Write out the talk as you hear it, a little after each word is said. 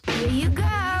Here you go.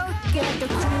 Get the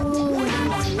cool.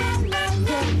 Get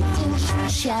the cool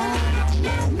Shoeshine.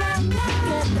 Get the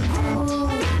cool.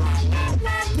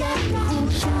 Get the cool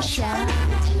Shoeshine.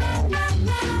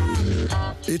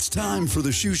 It's time for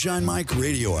the Shoeshine Mike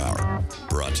Radio Hour,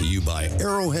 brought to you by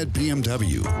Arrowhead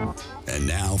BMW. And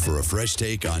now for a fresh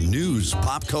take on news,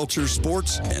 pop culture,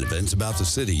 sports, and events about the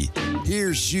city,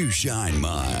 here's Shoeshine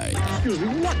Mike. Excuse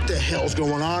me, what the hell's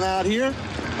going on out here?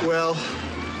 Well,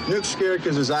 Nook's scared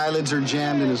because his eyelids are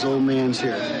jammed and his old man's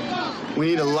here. We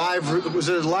need a live, was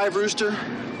it a live rooster?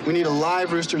 We need a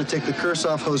live rooster to take the curse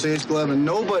off Jose's glove, and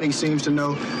nobody seems to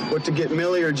know what to get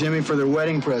Millie or Jimmy for their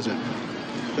wedding present.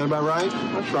 Is that about right?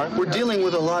 That's right. We're dealing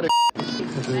with a lot of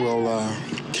Okay, well,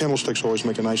 candlesticks always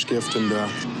make a nice gift, and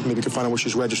maybe you can find out where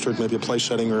she's registered, maybe a place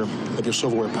setting or maybe a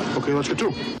silverware pack. Okay, let's get to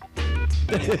it.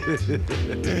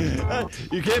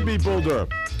 You can't beat Bull Durham.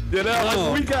 You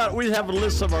know, we have a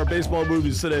list of our baseball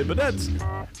movies today, but that's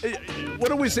what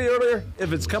did we say earlier?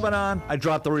 If it's coming on, I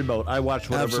drop the remote. I watch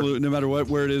whatever. Absolutely, no matter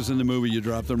where it is in the movie, you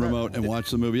drop the remote and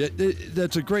watch the movie.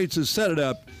 That's a great to set it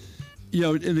up. You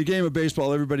know, in the game of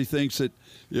baseball, everybody thinks that,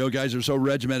 you know, guys are so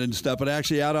regimented and stuff, but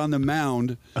actually out on the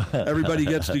mound, everybody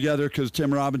gets together because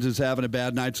Tim Robbins is having a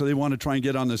bad night, so they want to try and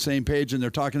get on the same page, and they're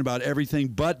talking about everything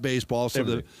but baseball. So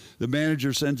the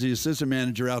manager sends the assistant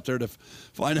manager out there to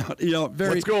find out, you know,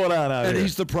 what's going on out here. And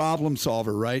he's the problem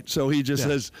solver, right? So he just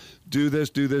says, do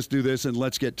this, and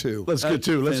let's get two. Let's get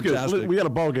two. Let's get. We got a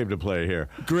ball game to play here.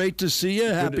 Great to see you.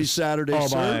 Happy Saturday,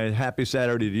 sir. Happy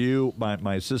Saturday to you.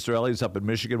 My sister Ellie's up in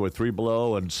Michigan with 3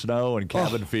 below and snow and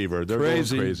cabin fever. They're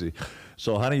crazy.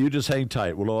 So, honey, you just hang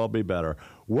tight. We'll all be better.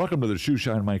 Welcome to the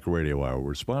Shoeshine Mike Radio Hour.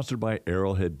 We're sponsored by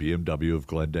Arrowhead BMW of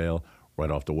Glendale,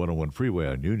 right off the 101 freeway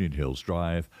on Union Hills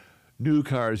Drive. New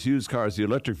cars, used cars, the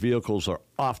electric vehicles are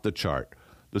off the chart.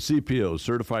 The CPO,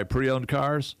 certified pre-owned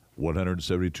cars,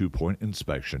 172-point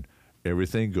inspection.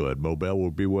 Everything good. Mobile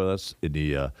will be with us in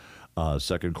the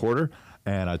second quarter.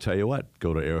 And I tell you what,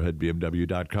 go to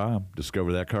arrowheadbmw.com.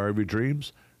 Discover that car of your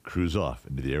dreams. Cruise off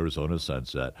into the Arizona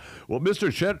sunset. Well,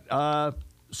 Mr. Chet,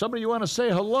 somebody you want to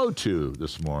say hello to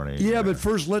this morning? Yeah, but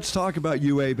first let's talk about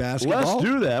UA basketball. Let's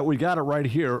do that. We got it right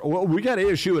here. Well, we got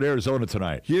ASU at Arizona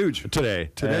tonight. Huge.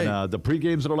 Today. And the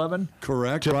pregame's at 11?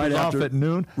 Correct. Right off at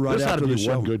noon? Right There's after got to the be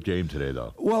show. one good game today,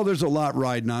 though. Well, there's a lot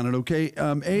riding on it, okay?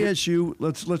 ASU,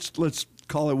 let's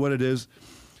call it what it is.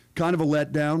 Kind of a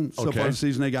letdown so far this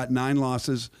season. They got 9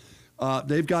 losses.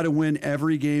 They've got to win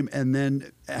every game and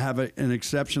then have an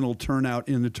exceptional turnout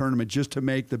in the tournament just to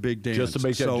make the big dance. Just to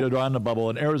make it on the bubble.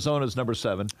 And Arizona's number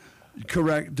 7.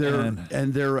 Correct.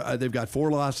 They've got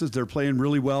 4 losses. They're playing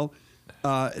really well.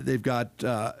 They've got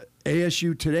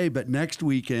ASU today, but next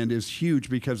weekend is huge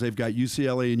because they've got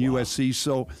UCLA and USC.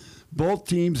 So both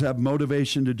teams have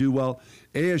motivation to do well.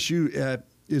 ASU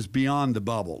is beyond the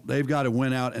bubble. They've got to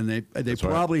win out, and they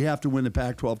probably have to win the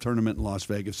Pac-12 tournament in Las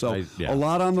Vegas. So a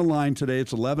lot on the line today.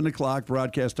 It's 11 o'clock,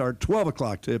 broadcast start, 12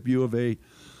 o'clock tip, U of A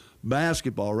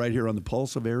basketball right here on the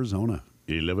Pulse of Arizona.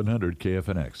 1100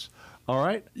 KFNX. All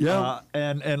right. Yeah.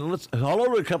 And let's, all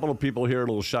over a couple of people here,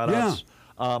 little shout-outs.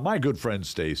 Yeah. My good friend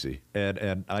Stacy,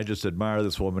 and I just admire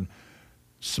this woman.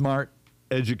 Smart,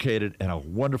 educated, and a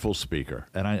wonderful speaker.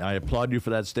 And I applaud you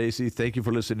for that, Stacy. Thank you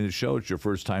for listening to the show. It's your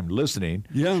first time listening.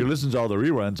 Yeah. She listens to all the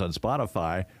reruns on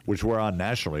Spotify, which we're on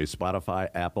nationally, Spotify,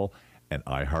 Apple, and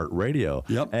iHeartRadio.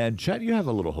 Yep. And Chet, you have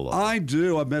a little hello. I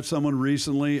do. I met someone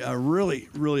recently, a really,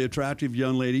 really attractive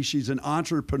young lady. She's an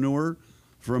entrepreneur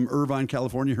from Irvine,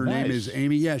 California. Her name is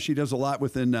Amy. Yeah, she does a lot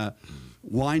within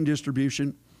wine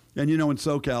distribution. And, you know, in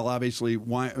SoCal, obviously,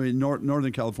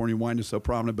 Northern California, wine is so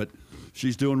prominent, but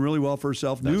she's doing really well for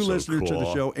herself. That's New so listener cool. to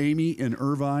the show, Amy in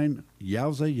Irvine.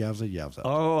 Yowza, yowza, yowza.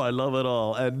 Oh, I love it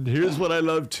all. And here's what I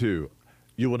love, too.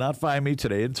 You will not find me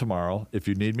today and tomorrow. If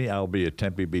you need me, I'll be at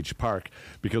Tempe Beach Park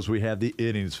because we have the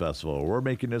Innings Festival. We're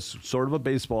making this sort of a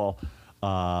baseball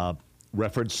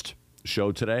referenced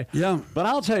show today. Yeah. But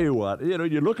I'll tell you what, you know,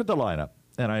 you look at the lineup,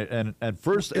 and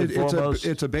first and foremost,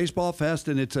 it's a baseball fest,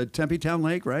 and it's at Tempe Town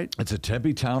Lake, right? It's at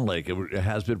Tempe Town Lake. It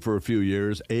has been for a few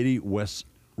years. 80 West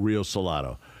Rio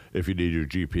Salado. If you need your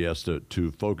GPS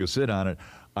to focus in on it,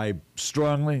 I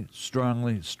strongly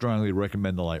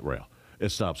recommend the light rail. It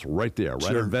stops right there,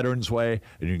 right on Veterans Way,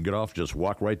 and you can get off, just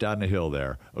walk right down the hill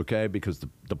there, okay? Because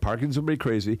the parking's going to be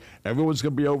crazy. Everyone's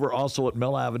going to be over also at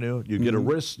Mill Avenue. You get a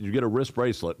wrist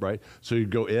bracelet, right? So you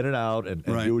go in and out and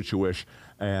do what you wish.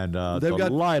 And the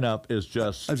lineup is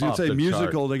just I was going to say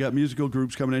musical. They got musical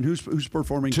groups coming in. Who's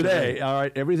performing today? All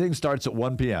right, everything starts at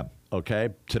 1 p.m., okay?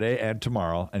 Today and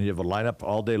tomorrow, and you have a lineup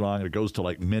all day long, and it goes to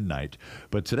like midnight.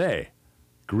 But today,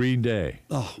 Green Day,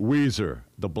 Weezer,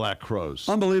 the Black Crowes.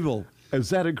 Unbelievable. Is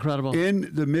that incredible? In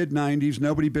the mid-'90s,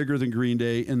 nobody bigger than Green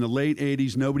Day. In the late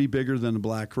 '80s, nobody bigger than the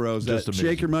Black Crowes. Just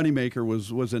Shake Your Moneymaker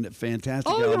was a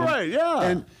fantastic album. You're right, yeah.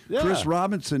 And Chris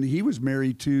Robinson, he was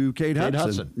married to Kate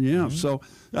Hudson. Yeah, so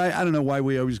I don't know why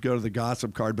we always go to the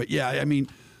gossip card, but yeah, I mean,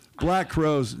 Black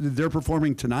Crowes, they're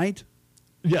performing tonight?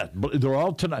 Yeah, but they're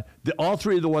all tonight. All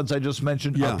three of the ones I just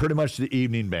mentioned are pretty much the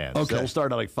evening bands. Okay. They'll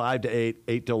start at like 5 to 8,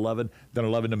 8 to 11, then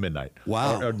 11 to midnight.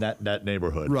 Wow. Or in that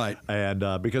neighborhood. Right.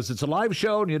 And because it's a live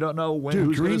show and you don't know when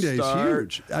who's Green going to Day's start.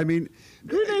 huge. I mean,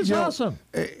 Green Day's awesome.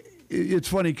 It's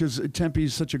funny because Tempe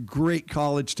is such a great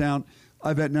college town.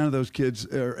 I bet none of those kids,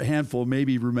 or a handful,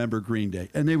 maybe remember Green Day,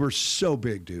 and they were so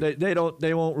big, dude.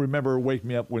 They won't remember "Wake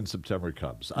Me Up When September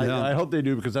Comes." I hope they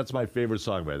do because that's my favorite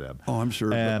song by them. Oh, I'm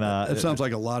sure. And it sounds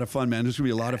like a lot of fun, man. There's gonna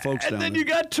be a lot of folks down there. And then you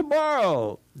got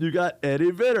tomorrow. You got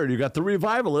Eddie Vedder, you got the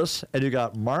Revivalists, and you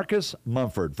got Marcus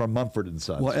Mumford from Mumford and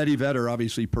Sons. Well, Eddie Vedder,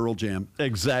 obviously Pearl Jam.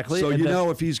 Exactly. So you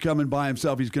know if he's coming by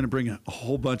himself, he's going to bring a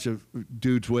whole bunch of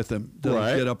dudes with him.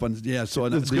 They'll get up on so the ensemble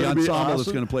that's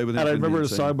going to play with him. And I remember a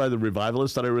song by the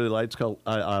Revivalists that I really liked. It's called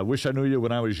 "I Wish I Knew You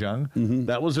When I Was Young." Mm-hmm.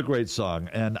 That was a great song.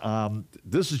 And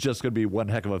this is just going to be one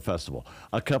heck of a festival.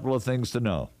 A couple of things to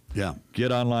know. Yeah.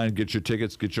 Get online, get your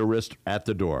tickets, get your wrist at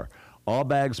the door. All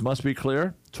bags must be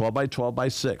clear, 12 by 12 by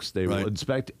 6. They will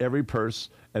inspect every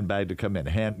purse and bag to come in.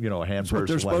 Hand That's purse. what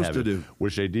they're supposed to do.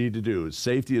 Which they need to do.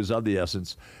 Safety is of the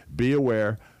essence. Be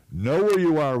aware. Know where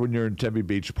you are when you're in Tempe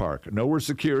Beach Park. Know where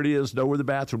security is. Know where the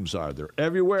bathrooms are. They're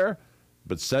everywhere.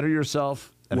 But center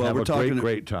yourself and have a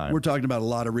great time. We're talking about a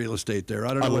lot of real estate there.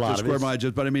 I don't know what the square mileage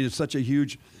is, but I mean, it's such a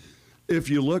huge. If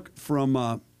you look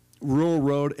from Rural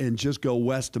Road and just go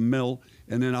west to Mill,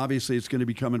 and then obviously it's going to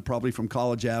be coming probably from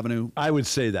College Avenue. I would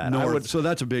say that. North. So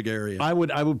that's a big area. I would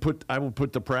put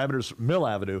the parameters Mill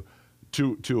Avenue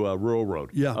to Rural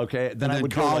Road. Yeah. Okay. Then I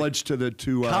would College to the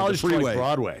College freeway. To like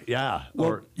Broadway. Yeah.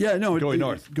 Going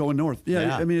north. Going north.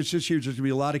 Yeah. I mean, it's just huge. There's going to be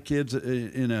a lot of kids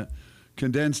in a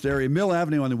condensed area. Mill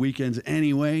Avenue on the weekends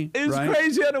anyway. It's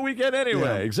crazy on the weekend anyway.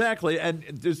 Yeah. Exactly. And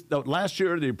last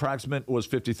year the approximate was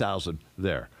 50,000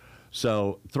 there.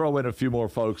 So throw in a few more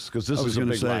folks because this is a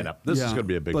big lineup. This is going to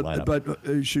be a big lineup. But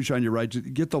Shoeshine, you're right.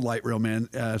 Get the light rail, man.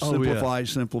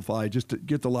 Simplify. Just to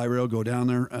get the light rail, go down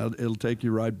there. It'll take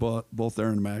you right both there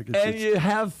and back. You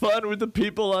have fun with the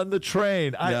people on the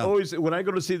train. I always, when I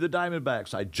go to see the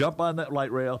Diamondbacks, I jump on that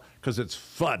light rail because it's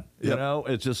fun. You know,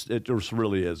 it just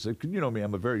really is. You know me,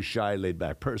 I'm a very shy, laid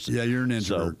back person. Yeah, you're an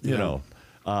introvert.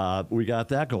 So, we got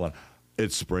that going.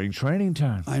 It's spring training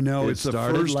time. I know. It's the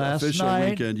first official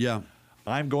weekend. Yeah.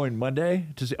 I'm going Monday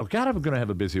to see. Oh God, I'm going to have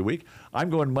a busy week.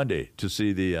 I'm going Monday to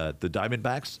see the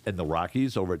Diamondbacks and the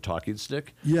Rockies over at Talking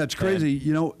Stick. Yeah, it's crazy.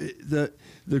 The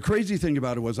crazy thing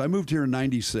about it was I moved here in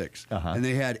 '96, and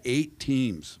they had 8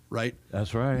 teams. Right.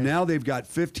 That's right. Now they've got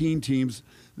 15 teams.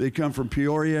 They come from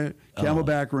Peoria,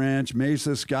 Camelback Ranch,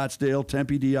 Mesa, Scottsdale,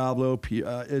 Tempe Diablo.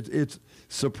 It's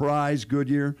Surprise,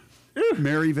 Goodyear.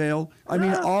 Maryvale. I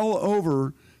mean, all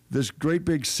over this great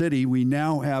big city, we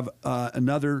now have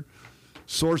another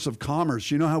source of commerce.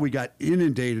 You know how we got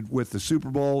inundated with the Super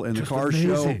Bowl and the car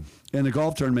show and the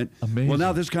golf tournament? Amazing. Well,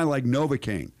 now this is kind of like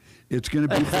Novocaine. It's going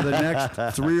to be for the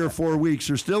next 3 or 4 weeks.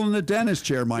 You're still in the dentist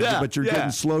chair, mind you, but you're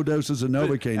getting slow doses of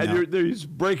Novocaine now. And he's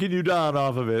breaking you down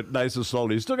off of it nice and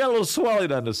slowly. You still got a little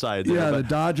swelling on the side there. Yeah, the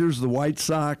Dodgers, the White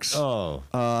Sox,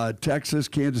 Texas,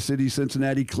 Kansas City,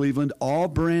 Cincinnati, Cleveland, all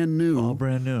brand new. All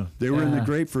brand new. They were in the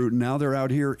grapefruit, and now they're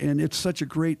out here. And it's such a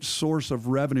great source of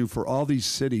revenue for all these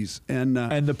cities. And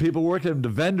the people working, the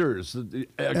vendors.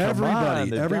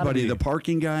 Everybody, the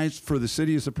parking guys for the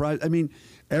city of Surprise. I mean,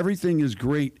 everything is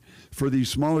great for these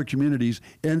smaller communities,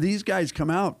 and these guys come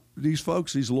out. These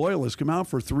folks, these loyalists, come out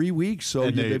for 3 weeks. So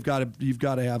you've got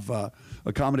to have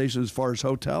accommodations as far as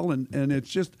hotel, and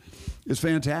it's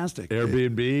fantastic.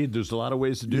 Airbnb. There's a lot of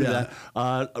ways to do that.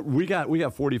 We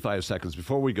got 45 seconds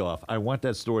before we go off. I want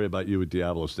that story about you at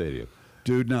Diablo Stadium.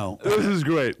 Dude, no. This is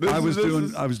great. I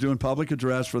was doing public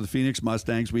address for the Phoenix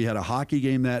Mustangs. We had a hockey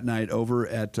game that night over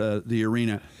at the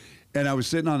arena, and I was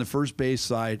sitting on the first base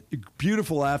side.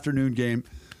 Beautiful afternoon game.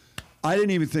 I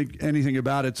didn't even think anything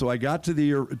about it, so I got to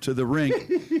the rink,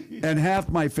 and half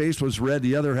my face was red,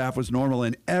 the other half was normal,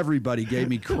 and everybody gave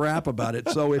me crap about it.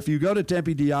 So if you go to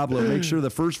Tempe Diablo, make sure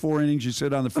the first 4 innings you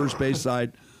sit on the first base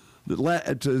side.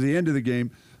 To the end of the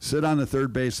game, sit on the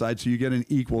third base side so you get an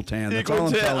equal tan. That's all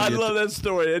I'm telling you. I love that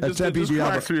story. It just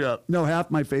cracks me up. No,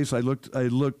 half my face, I looked.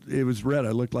 It was red.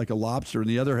 I looked like a lobster, and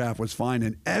the other half was fine.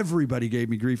 And everybody gave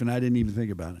me grief, and I didn't even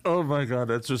think about it. Oh my God,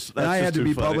 that's I had to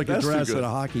be funny. public address at a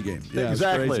hockey game. Yeah,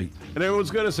 exactly. And everyone's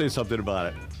going to say something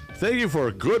about it. Thank you for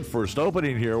a good first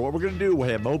opening here. What we're going to do, we'll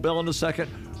have Mo Bell in a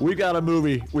second. We got a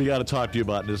movie we got to talk to you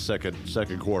about in this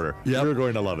second quarter. Yep. You're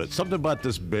going to love it. Something about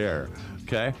this bear,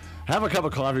 okay? Have a cup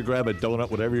of coffee, grab a donut,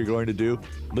 whatever you're going to do.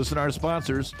 Listen to our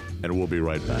sponsors, and we'll be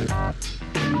right back.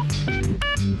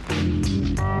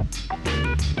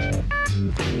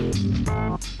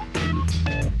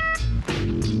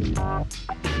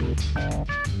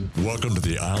 Welcome to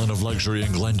the Island of Luxury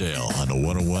in Glendale on the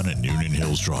 101 and Union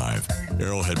Hills Drive.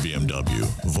 Arrowhead BMW,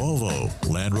 Volvo,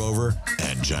 Land Rover,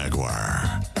 and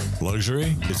Jaguar.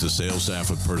 Luxury? It's a sales staff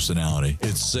with personality.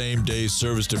 It's same-day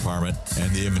service department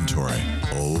and the inventory.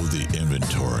 Oh, the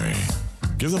inventory.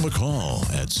 Give them a call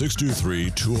at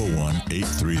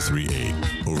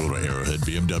 623-201-8338 or go to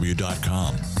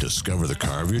arrowheadbmw.com. Discover the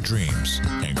car of your dreams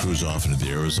and cruise off into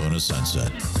the Arizona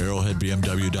sunset.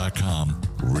 arrowheadbmw.com.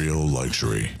 Real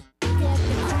luxury.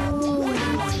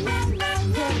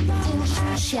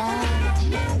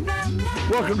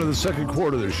 Welcome to the second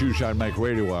quarter of the Shoeshine Mike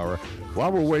Radio Hour.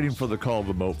 While we're waiting for the call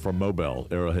from Mobile,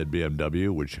 Arrowhead BMW,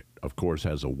 which, of course,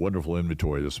 has a wonderful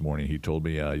inventory this morning. He told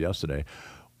me yesterday.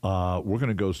 We're going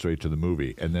to go straight to the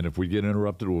movie, and then if we get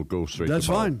interrupted, we'll go straight to That's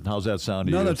fine. How's that sound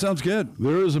to you? No, that sounds good.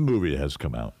 There is a movie that has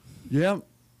come out. Yeah.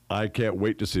 I can't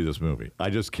wait to see this movie. I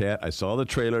just can't. I saw the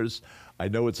trailers. I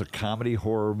know it's a comedy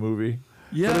horror movie.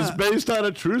 Yeah. But it's based on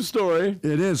a true story.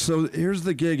 It is. So here's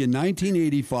the gig. In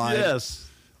 1985, Yes.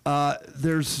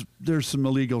 there's some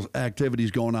illegal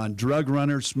activities going on. Drug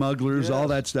runners, smugglers, all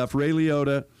that stuff. Ray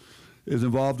Liotta is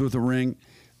involved with the ring.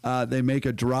 They make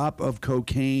a drop of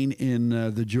cocaine in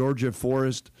the Georgia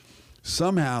forest.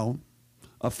 Somehow,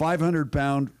 a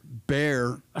 500-pound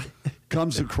bear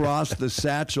comes across the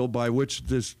satchel by which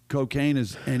this cocaine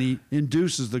is, and he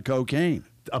induces the cocaine.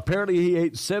 Apparently, he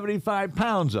ate 75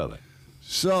 pounds of it.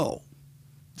 So,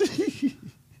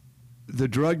 the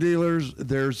drug dealers,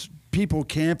 there's people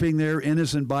camping there,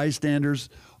 innocent bystanders.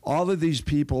 All of these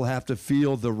people have to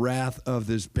feel the wrath of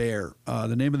this bear.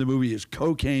 The name of the movie is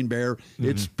Cocaine Bear.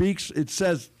 Mm-hmm. It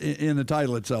says in the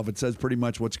title itself, it says pretty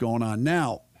much what's going on.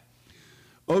 Now,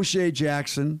 O'Shea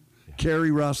Jackson, Kerry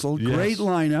Russell, great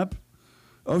lineup.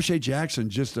 O'Shea Jackson,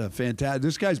 just a fantastic.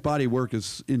 This guy's body work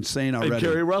is insane already. And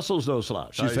Kerry Russell's no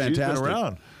slouch. She's fantastic. She's been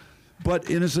around.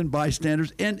 But innocent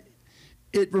bystanders. And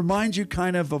it reminds you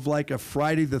kind of like a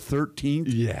Friday the 13th.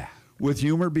 Yeah. With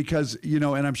humor because, and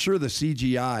I'm sure the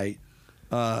CGI,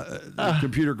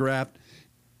 computer graphed,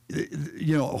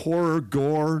 horror,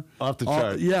 gore. Off the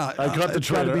chart. Yeah. I cut the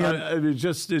trailer.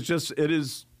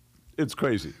 It's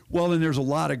crazy. Well, and there's a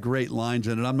lot of great lines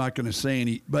in it. I'm not going to say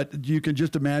any, but you can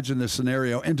just imagine the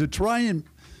scenario. And to try and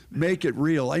make it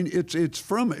real, it's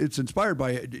inspired by,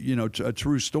 a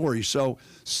true story. So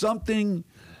something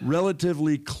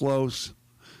relatively close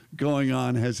going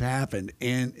on has happened.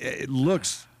 And it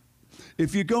looks...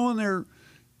 If you go in there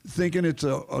thinking it's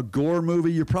a gore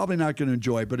movie, you're probably not going to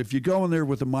enjoy it. But if you go in there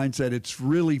with the mindset it's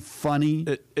really funny.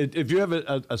 If you have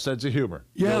a sense of humor,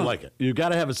 you'll like it. You got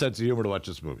to have a sense of humor to watch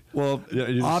this movie. Well,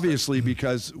 obviously,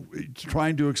 because it's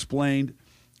trying to explain,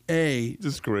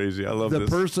 just crazy. I love the this.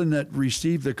 person that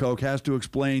received the coke has to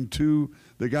explain to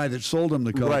the guy that sold him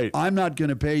the coke, right. I'm not going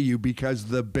to pay you because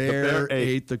the bear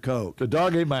ate the coke. The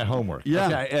dog ate my homework. Yeah.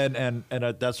 Okay, and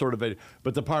that sort of.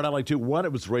 But the part I like too, one,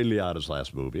 it was Ray Liotta's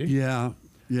last movie. Yeah.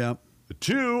 Yeah.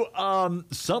 Two,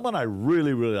 someone I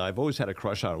really, I've always had a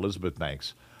crush on, Elizabeth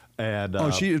Banks. And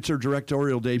it's her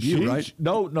directorial debut, right?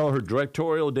 No, her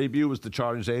directorial debut was The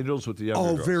Charlie's Angels with the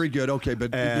younger girls. Very good. Okay,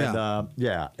 but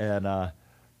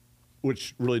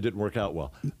which really didn't work out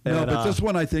well. No, but this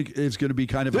one I think is going to be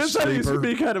kind of a sleeper. I think it's going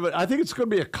to be I think it's going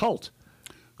to be a cult.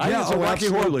 I think it's a Rocky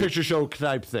Horror Picture Show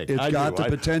type thing. It's got the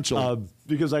potential.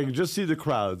 Because I can just see the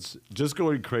crowds just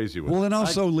going crazy with it. Well, and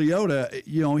also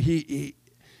Liotta,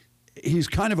 he's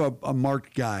kind of a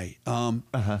marked guy. And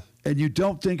you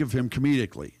don't think of him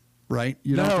comedically, right?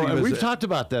 We've talked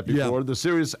about that before. Yeah. The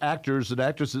serious actors and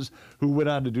actresses who went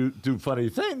on to do funny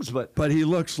things. But he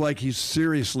looks like he's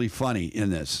seriously funny in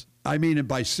this. I mean, and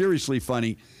by seriously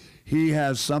funny, he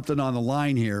has something on the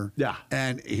line here. Yeah.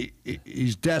 And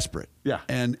he's desperate. Yeah.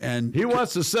 And he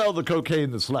wants to sell the cocaine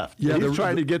that's left. Yeah. He's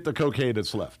trying to get the cocaine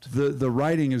that's left. The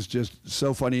writing is just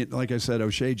so funny. Like I said,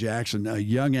 O'Shea Jackson, a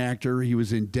young actor. He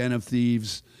was in Den of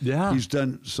Thieves. Yeah. He's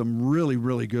done some really,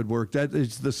 really good work. That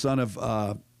is the son of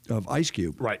Ice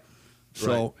Cube. Right.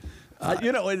 So,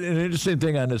 an interesting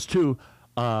thing on this too,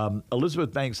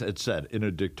 Elizabeth Banks had said in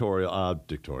a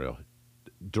directorial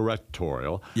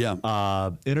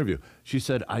interview. She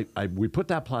said, we put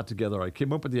that plot together. I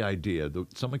came up with the idea.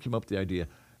 Someone came up with the idea,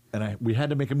 and we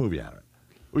had to make a movie out of it.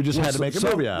 We just had to make a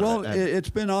movie out of it. Well, it's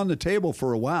been on the table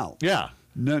for a while. Yeah.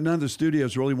 None of the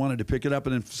studios really wanted to pick it up,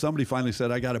 and then somebody finally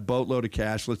said, I got a boatload of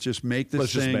cash. Let's just make this thing.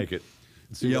 Let's just make it.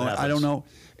 I don't know.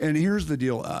 And here's the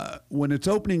deal: when it's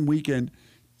opening weekend,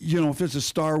 if it's a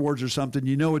Star Wars or something,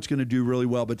 it's going to do really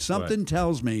well. But something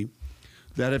tells me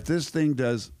that if this thing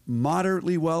does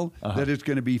moderately well, that it's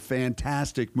going to be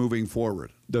fantastic moving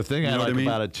forward. The thing I like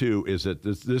about it, too, is that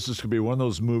this is going to be one of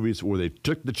those movies where they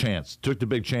took the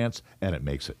big chance, and it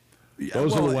makes it.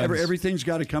 Those are the ones. Everything's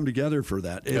got to come together for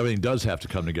that. Everything does have to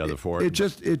come together for it.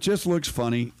 It just looks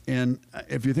funny, and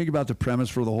if you think about the premise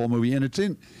for the whole movie, and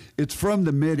it's from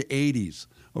the mid '80s.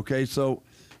 Okay, so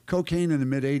cocaine in the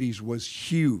mid '80s was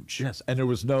huge. Yes, and there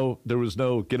was no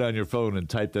get on your phone and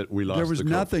type that we lost. There was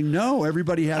nothing. No,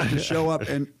 everybody had to show up,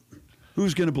 and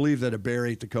who's going to believe that a bear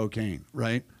ate the cocaine,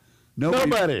 right?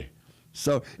 Nobody.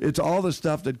 So it's all the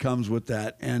stuff that comes with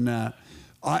that, and.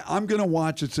 I'm going to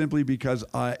watch it simply because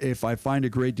if I find a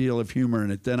great deal of humor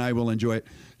in it, then I will enjoy it.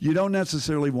 You don't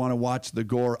necessarily want to watch the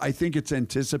gore. I think it's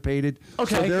anticipated.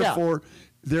 Okay, so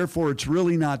therefore, it's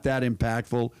really not that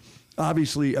impactful.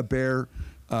 Obviously, a bear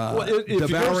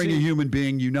devouring a human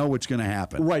being, what's going to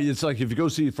happen. Right. It's like if you go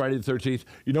see Friday the 13th,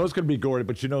 it's going to be gory,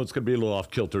 but it's going to be a little off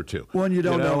kilter too. Well, and you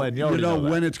don't know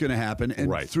when it's going to happen.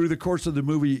 And through the course of the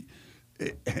movie.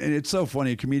 And it's so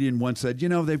funny. A comedian once said,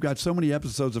 they've got so many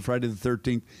episodes of Friday the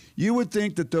 13th. You would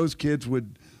think that those kids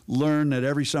would learn that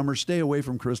every summer, stay away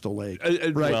from Crystal Lake.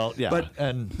 Right? Well, yeah. But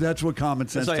that's what common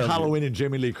sense It's like Halloween and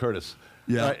Jamie Lee Curtis.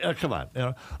 Yeah. Come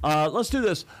on. Let's do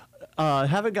this.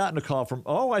 Haven't gotten a call from,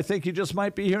 I think he just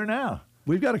might be here now.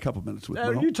 We've got a couple minutes with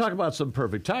Mo. You talk about some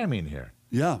perfect timing here.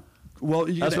 Yeah. Well,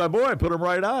 that's my boy. Put him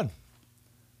right on.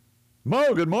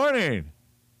 Mo, good morning.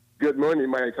 Good morning,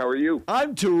 Mike. How are you?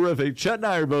 I'm terrific. Chet and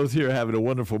I are both here having a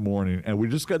wonderful morning, and we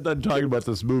just got done talking about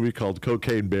this movie called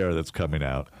Cocaine Bear that's coming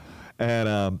out.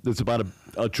 And it's about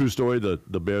a true story, the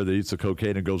bear that eats the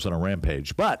cocaine and goes on a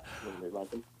rampage. But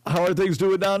how are things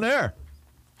doing down there?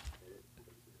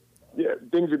 Yeah,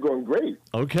 things are going great.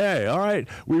 Okay, all right.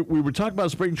 We were talking about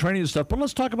spring training and stuff, but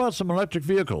let's talk about some electric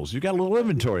vehicles. You got a little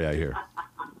inventory, I hear.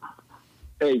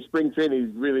 Hey, spring training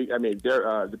is really,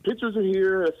 the pitchers are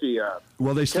here. Let's see.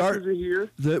 They start. Pitchers are here.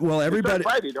 Everybody. They start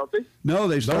Friday, don't they? No,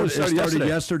 they started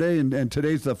yesterday, and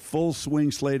today's the full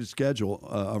swing slated schedule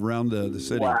around the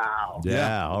city. Wow.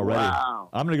 Yeah, already. Wow.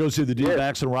 I'm going to go see the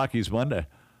D-backs and Rockies Monday.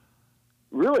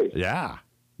 Really? Yeah.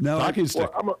 No,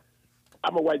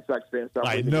 I'm a White Sox fan. So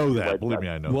I know that. Believe me,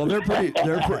 I know. Well,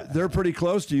 they're pretty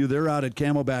close to you. They're out at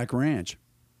Camelback Ranch.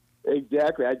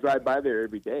 Exactly. I drive by there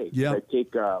every day. Yeah.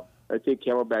 I take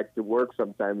Camelback to work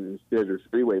sometimes instead of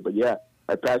freeway, but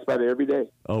I pass by there every day.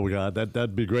 Oh God,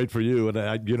 that'd be great for you. And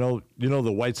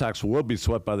the White Sox will be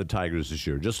swept by the Tigers this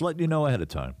year. Just letting you know ahead of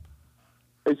time.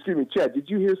 Excuse me, Chad. Did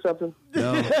you hear something?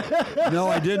 No,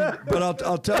 I didn't. But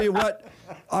I'll tell you what.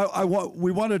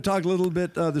 We want to talk a little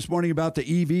bit this morning about the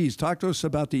EVs. Talk to us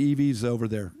about the EVs over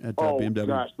there at BMW. Oh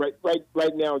gosh,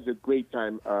 right now is a great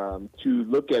time to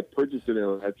look at purchasing an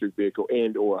electric vehicle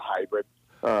and or hybrid.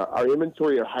 Our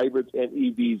inventory of hybrids and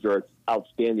EVs are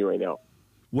outstanding right now.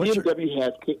 BMW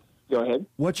has. Go ahead.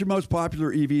 What's your most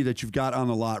popular EV that you've got on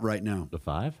the lot right now? The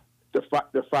 5? The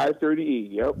 530e.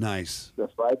 Yep. Nice. The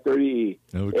 530e.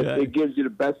 Okay. It gives you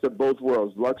the best of both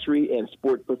worlds: luxury and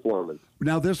sport performance.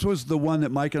 Now, this was the one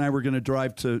that Mike and I were going to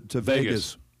drive to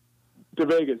Vegas. To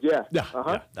Vegas, yeah.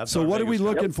 Yeah. So what are we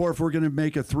looking for if we're going to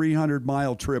make a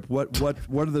 300-mile trip? What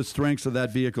are the strengths of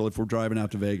that vehicle if we're driving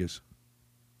out to Vegas?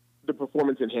 The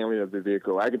performance and handling of the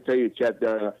vehicle. I can tell you, Chet,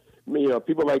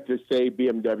 people like to say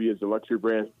BMW is a luxury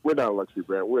brand. We're not a luxury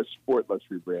brand. We're a sport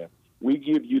luxury brand. We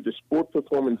give you the sport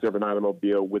performance of an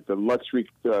automobile with the luxury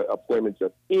appointments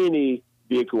of any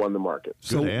vehicle on the market.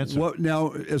 So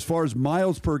now, as far as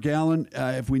miles per gallon,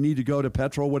 if we need to go to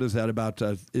petrol, what is that about?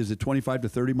 Is it 25 to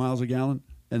 30 miles a gallon?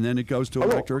 And then it goes to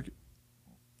electric?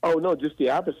 Oh, no, just the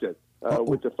opposite.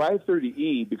 With the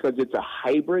 530e, because it's a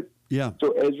hybrid. Yeah.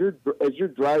 So as you're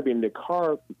driving, the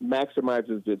car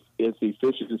maximizes its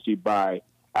efficiency by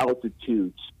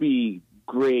altitude, speed,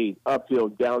 grade, uphill,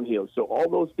 downhill. So all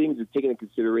those things are taken into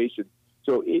consideration.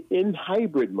 So in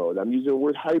hybrid mode, I'm using the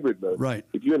word hybrid mode. Right.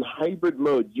 If you're in hybrid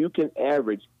mode, you can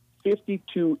average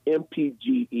 52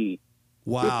 mpge.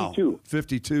 Wow.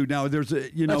 52. Now there's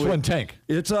that's one tank.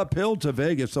 It's uphill to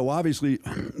Vegas, so obviously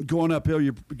going uphill,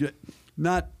 you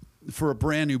not for a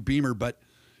brand new Beamer, but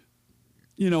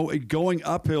going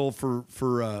uphill for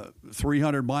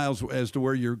 300 miles as to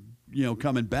where you're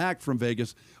coming back from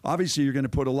Vegas, obviously you're going to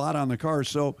put a lot on the car.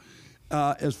 So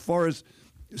as far as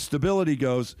stability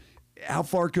goes, how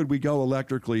far could we go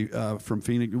electrically from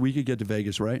Phoenix? We could get to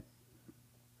Vegas, right?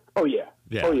 Oh yeah.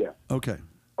 Oh yeah. Okay.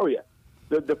 Oh yeah.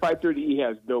 The 530e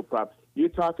has no problem. You're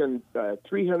talking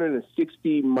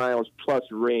 360 miles plus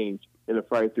range and a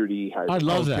 530E hybrid. I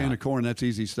love that. Can of corn. That's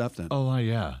easy stuff then. Oh,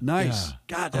 yeah. Nice. Yeah.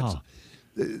 God, that's.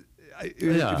 If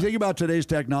Yeah. you think about today's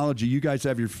technology, you guys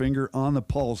have your finger on the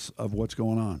pulse of what's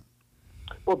going on.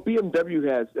 Well, BMW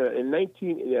has in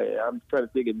 19. I'm trying to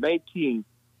think. In 19,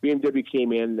 BMW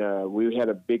came in. We had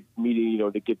a big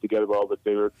meeting, to get together all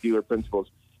the dealer principals,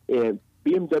 and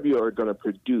BMW are going to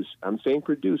produce. I'm saying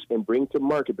produce and bring to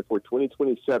market before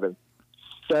 2027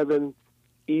 7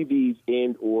 EVs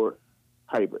and or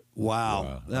hybrid.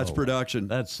 Wow. That's production.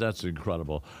 That's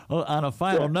incredible. Well, on a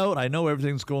final note, I know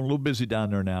everything's going a little busy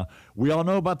down there now. We all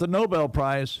know about the Nobel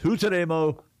Prize. Who today,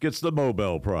 Mo, gets the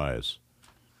Nobel Prize?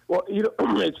 Well,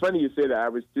 it's funny you say that. I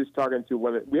was just talking to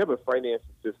we have a finance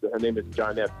assistant. Her name is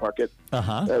Johnette Puckett.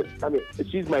 Uh-huh.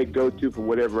 She's my go-to for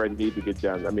whatever I need to get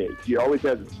done. She always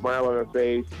has a smile on her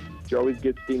face. She always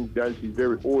gets things done. She's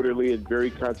very orderly and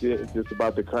very confident just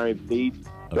about the client's needs.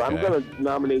 So I'm going to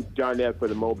nominate Johnette for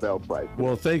the Nobel Prize.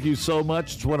 Well, thank you so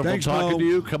much. It's wonderful talking to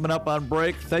you. Coming up on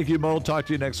break. Thank you, Mo. Talk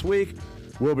to you next week.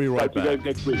 We'll be right back. Talk to you guys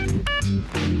next week.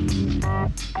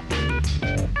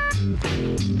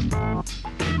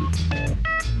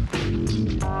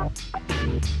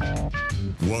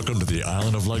 Welcome to the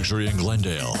Island of Luxury in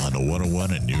Glendale on the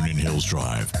 101 and Union Hills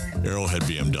Drive. Arrowhead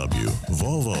BMW,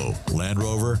 Volvo, Land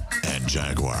Rover, and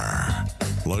Jaguar.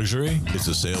 Luxury? It's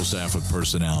a sales staff with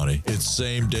personality. It's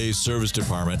same-day service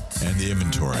department and the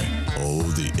inventory. Oh,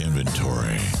 the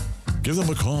inventory. Give them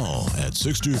a call at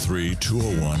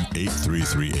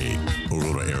 623-201-8338 or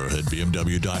go to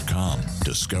arrowheadbmw.com.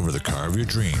 Discover the car of your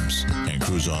dreams and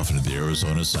cruise off into the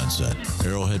Arizona sunset.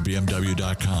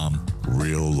 arrowheadbmw.com.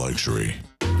 Real luxury.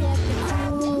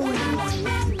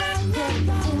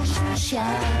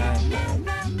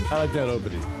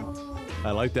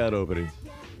 I like that opening.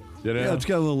 Yeah, it's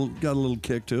got a little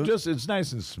kick to it. It's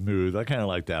nice and smooth. I kind of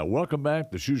like that. Welcome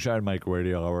back to Shoeshine Mike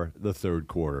Radio Hour, the third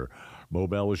quarter.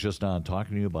 Mobile was just on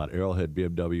talking to you about Arrowhead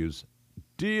BMW's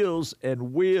deals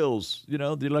and wheels,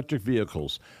 the electric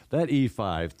vehicles. That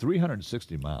E5,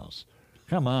 360 miles.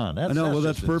 Come on.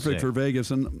 That's perfect for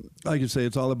Vegas. And like you say,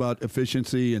 it's all about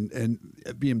efficiency and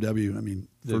BMW,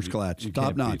 first class,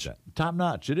 top notch. Top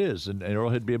notch, it is. And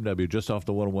Arrowhead BMW, just off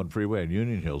the 101 freeway on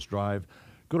Union Hills Drive.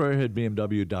 Go to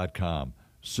arrowheadbmw.com.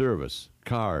 Service,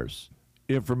 cars,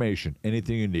 information,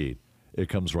 anything you need. It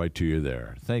comes right to you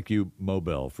there. Thank you,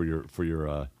 Mobile, for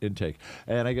your intake.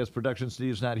 And I guess production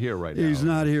Steve's not here right now. He's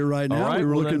not here right now. Right, we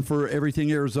were looking for everything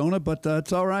Arizona, but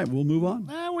it's all right. We'll move on.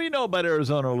 We know about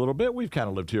Arizona a little bit. We've kind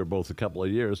of lived here both a couple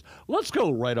of years. Let's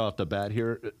go right off the bat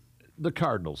here. The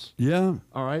Cardinals. Yeah.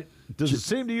 All right. Does it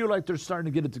seem to you like they're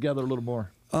starting to get it together a little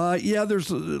more? Yeah, there's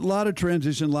a lot of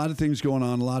transition, a lot of things going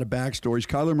on, a lot of backstories.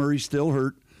 Kyler Murray's still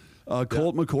hurt.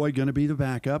 Colt McCoy going to be the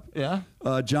backup. Yeah.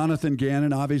 Jonathan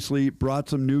Gannon obviously brought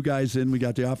some new guys in. We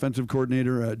got the offensive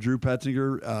coordinator, Drew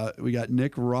Petzinger. We got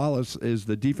Nick Rallis is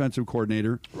the defensive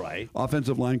coordinator. Right.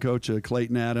 Offensive line coach,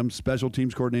 Clayton Adams. Special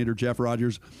teams coordinator, Jeff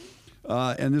Rogers.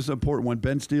 And this is an important one,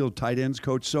 Ben Steele, tight ends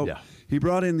coach. So he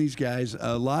brought in these guys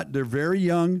a lot. They're very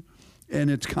young, and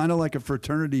it's kind of like a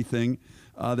fraternity thing.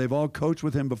 They've all coached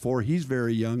with him before. He's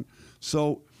very young.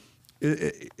 So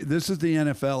this is the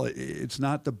NFL. It's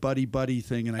not the buddy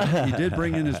thing. And he did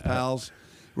bring in his pals.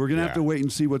 We're going to have to wait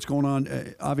and see what's going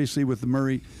on, obviously, with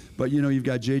Murray. But, you've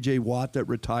got J.J. Watt that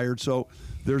retired. So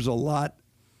there's a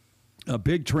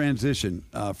big transition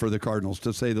for the Cardinals,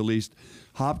 to say the least.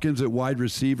 Hopkins at wide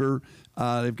receiver.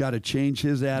 They've got to change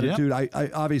his attitude.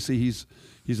 Yep. Obviously, he's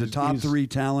a top 3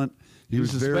 talent. He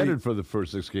was suspended for the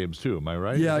first 6 games, too. Am I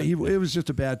right? Yeah, it was just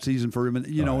a bad season for him. And,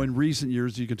 in recent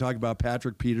years, you can talk about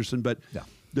Patrick Peterson, but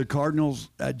the Cardinals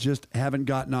just haven't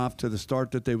gotten off to the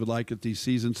start that they would like at these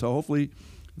seasons. So hopefully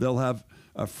they'll have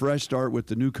a fresh start with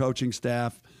the new coaching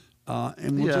staff.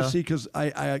 And we'll just see, because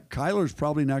Kyler's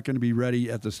probably not going to be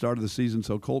ready at the start of the season.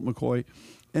 So Colt McCoy.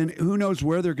 And who knows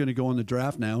where they're going to go in the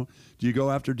draft now. Do you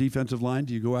go after defensive line?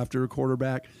 Do you go after a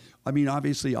quarterback?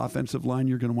 Obviously, offensive line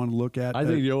you're going to want to look at. I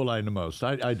think the O-line the most.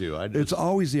 I do. It's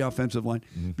always the offensive line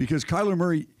because Kyler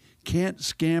Murray can't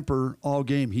scamper all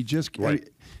game. He just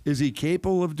is he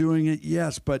capable of doing it?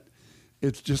 Yes, but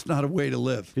it's just not a way to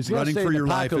live. Running for your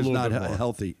life is not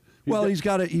healthy. He's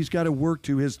got to work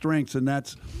to his strengths, and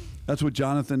that's what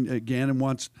Jonathan Gannon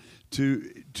wants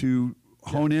to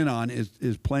hone in on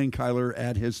is playing Kyler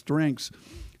at his strengths,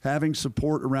 having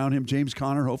support around him. James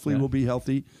Conner hopefully will be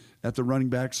healthy at the running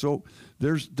back. So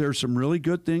there's some really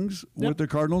good things with the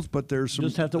Cardinals, but there's some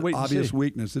obvious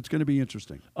weakness. It's going to be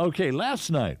interesting. Okay,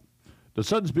 last night, the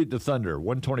Suns beat the Thunder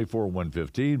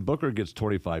 124-115. Booker gets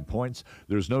 25 points.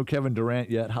 There's no Kevin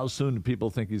Durant yet. How soon do people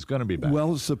think he's going to be back?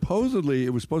 Well, supposedly it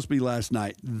was supposed to be last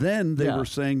night. Then they were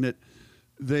saying that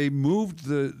They moved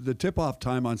the tip-off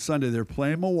time on Sunday. They're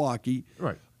playing Milwaukee.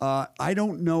 Right. I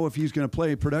don't know if he's going to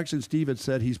play. Production Steve had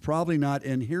said he's probably not,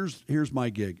 and here's my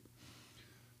gig.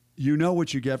 You know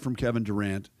what you get from Kevin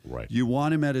Durant. Right. You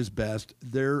want him at his best.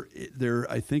 They're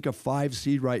I think a 5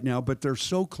 seed right now, but they're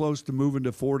so close to moving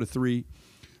to 4-3.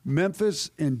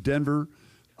 Memphis and Denver.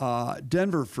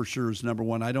 Denver for sure is number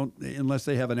one. I don't unless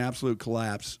they have an absolute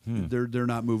collapse. They're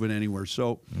not moving anywhere.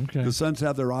 So the Suns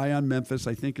have their eye on Memphis.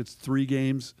 I think it's 3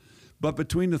 games, but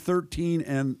between the 13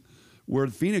 and where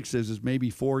Phoenix is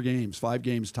maybe 4 games, 5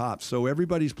 games tops. So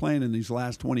everybody's playing in these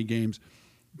last 20 games.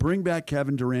 Bring back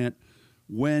Kevin Durant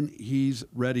when he's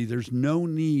ready. There's no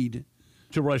need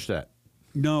to rush that.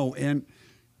 No, and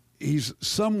he's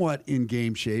somewhat in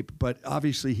game shape, but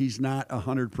obviously he's not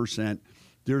 100%.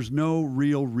 There's no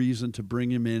real reason to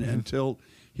bring him in until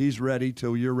he's ready,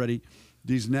 till you're ready.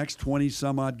 These next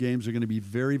 20-some-odd games are going to be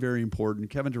very, very important.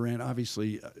 Kevin Durant,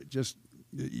 obviously,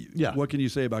 what can you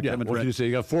say about Kevin Durant? What can you say?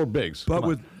 You got 4 bigs. But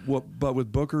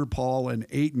with Booker, Paul, and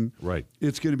Ayton, right,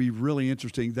 it's going to be really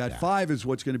interesting. That 5 is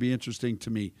what's going to be interesting to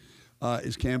me.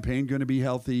 Is Campaign going to be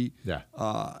healthy? Yeah.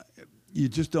 You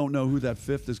just don't know who that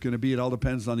 5th is going to be. It all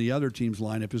depends on the other team's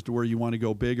lineup as to where you want to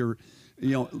go bigger.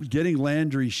 Getting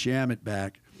Landry Shamet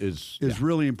back is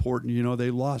really important.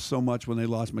 They lost so much when they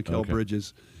lost Mikal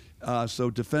Bridges. So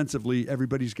defensively,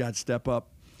 everybody's got to step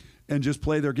up and just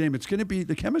play their game. It's going to be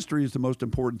the chemistry is the most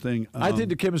important thing. I think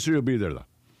the chemistry will be there, though.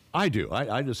 I do.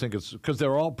 I just think it's because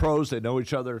they're all pros. They know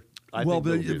each other.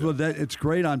 It's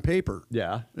great on paper.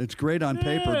 Yeah, it's great on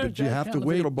paper, but you have to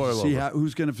wait to see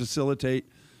who's going to facilitate.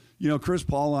 Chris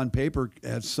Paul on paper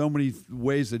has so many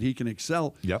ways that he can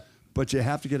excel. Yep. But you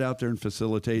have to get out there and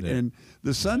facilitate. Yeah. And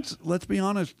the Suns, let's be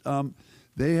honest,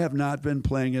 they have not been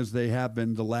playing as they have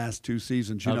been the last 2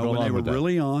 seasons. When they were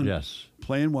really on,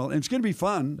 playing well, and it's going to be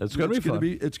fun. It's going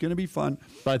to be fun.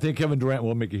 But I think Kevin Durant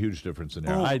will make a huge difference in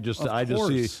there. I just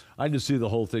see the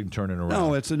whole thing turning around.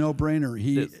 No, it's a no-brainer.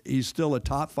 He's still a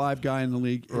top 5 guy in the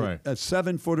league. Right. A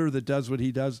 7-footer that does what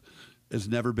he does has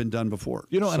never been done before.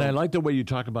 And I like the way you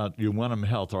talk about you want him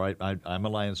health. All right, I'm a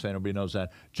Lions fan. Everybody knows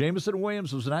that. Jameson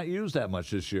Williams was not used that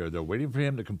much this year. They're waiting for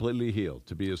him to completely heal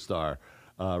to be a star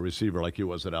receiver like he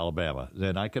was at Alabama.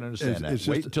 Then I can understand that.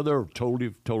 Wait until they're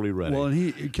totally ready. Well,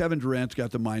 and Kevin Durant's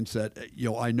got the mindset.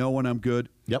 I know when I'm good.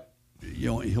 Yep.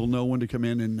 He'll know when to come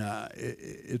in, and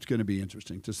it's going to be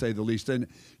interesting, to say the least. And,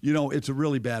 it's a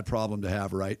really bad problem to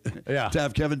have, right? Yeah. To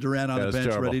have Kevin Durant on the bench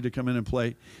terrible. ready to come in and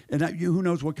play. And who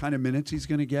knows what kind of minutes he's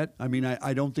going to get. I mean,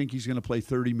 I don't think he's going to play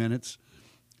 30 minutes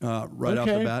off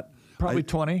the bat. Probably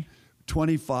 20.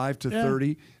 25 to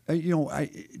 30.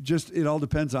 It all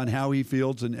depends on how he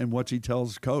feels and what he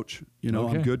tells coach.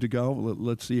 I'm good to go.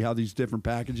 Let's see how these different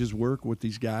packages work with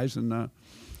these guys, and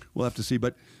we'll have to see.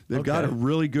 But they've got a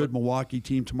really good Milwaukee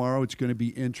team tomorrow. It's going to be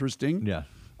interesting. Yeah.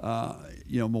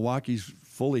 Milwaukee's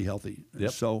fully healthy.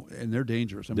 Yep. So, and they're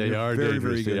dangerous. I mean, they are very, dangerous.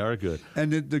 very good. They are good.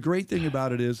 And the great thing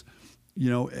about it is,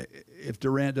 if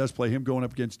Durant does play, him going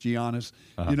up against Giannis,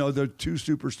 they're 2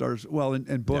 superstars. Well,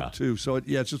 and Book too. So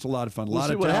it's just a lot of fun. We'll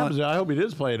see what happens. I hope he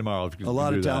does play tomorrow. A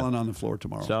lot of talent on the floor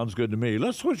tomorrow. Sounds good to me.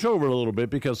 Let's switch over a little bit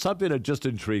because something that just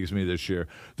intrigues me this year: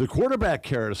 the quarterback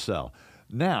carousel.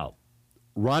 Now,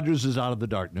 Rodgers is out of the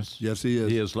darkness. Yes, he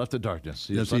is. He has left the darkness.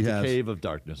 He has left the cave of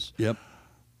darkness. Yep.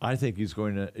 I think he's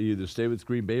going to either stay with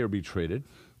Green Bay or be traded.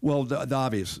 Well, the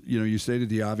obvious. You stated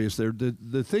the obvious there.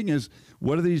 The thing is,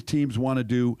 what do these teams want to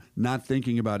do not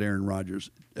thinking about Aaron Rodgers?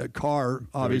 Carr,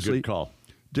 obviously. Very good call.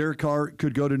 Derek Carr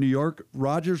could go to New York.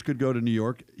 Rodgers could go to New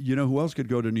York. You know who else could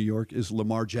go to New York is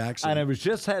Lamar Jackson. And I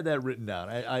just had that written down.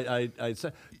 I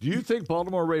said, do you think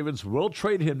Baltimore Ravens will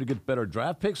trade him to get better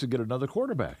draft picks and get another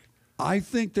quarterback? I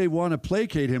think they want to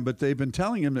placate him, but they've been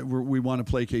telling him that we want to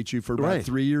placate you for about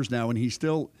 3 years now, and he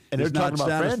still is not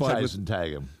satisfied with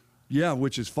tag him. Yeah,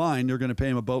 which is fine. They're going to pay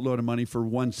him a boatload of money for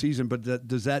 1 season, but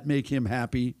does that make him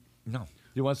happy? No.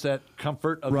 He wants that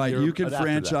comfort of right. the year. You can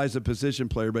franchise a position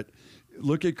player, but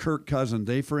look at Kirk Cousins.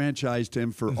 They franchised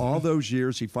him for all those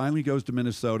years. He finally goes to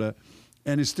Minnesota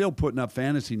and is still putting up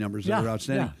fantasy numbers that are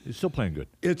outstanding. Yeah, he's still playing good.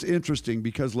 It's interesting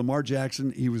because Lamar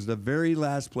Jackson, he was the very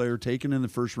last player taken in the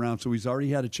first round, so he's already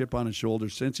had a chip on his shoulder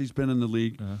since he's been in the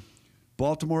league.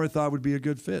 Baltimore, I thought, would be a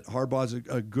good fit. Harbaugh's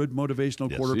a good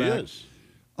motivational quarterback. He is.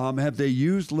 Have they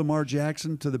used Lamar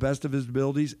Jackson to the best of his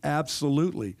abilities?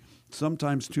 Absolutely.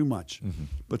 Sometimes too much.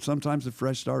 But sometimes a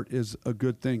fresh start is a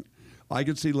good thing. I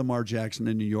could see Lamar Jackson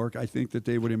in New York. I think that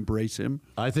they would embrace him.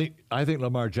 I think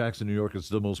Lamar Jackson in New York is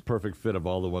the most perfect fit of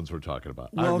all the ones we're talking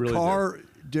about. Well, really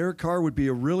Derek Carr would be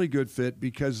a really good fit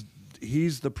because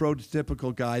he's the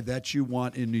prototypical guy that you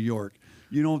want in New York.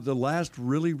 the last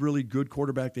really, really good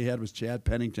quarterback they had was Chad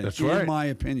Pennington. That's right. In my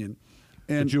opinion.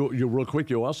 And but you real quick,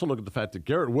 you also look at the fact that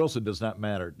Garrett Wilson does not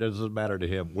matter. It doesn't matter to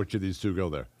him which of these two go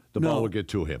there. The ball will get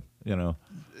to him,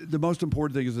 The most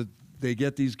important thing is that they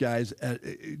get these guys.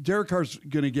 Derek Carr's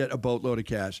going to get a boatload of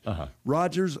cash.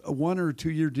 Rodgers, a 1 or 2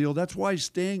 year deal. That's why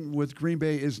staying with Green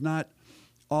Bay is not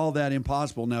all that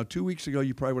impossible. Now, 2 weeks ago,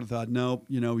 you probably would have thought, no,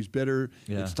 he's bitter.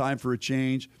 Yeah. It's time for a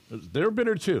change. They're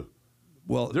bitter too.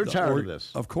 Well, they're tired of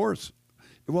this. Of course.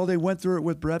 Well, they went through it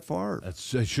with Brett Favre.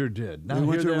 They sure did. Now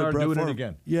here they are doing it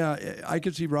again. Yeah, I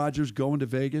could see Rodgers going to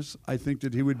Vegas. I think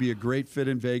that he would be a great fit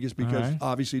in Vegas because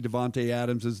obviously Devontae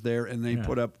Adams is there, and they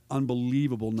put up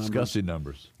unbelievable numbers. Disgusting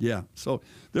numbers. Yeah, so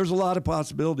there's a lot of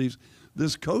possibilities.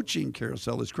 This coaching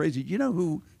carousel is crazy. You know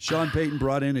who Sean Payton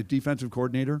brought in at defensive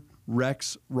coordinator?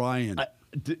 Rex Ryan.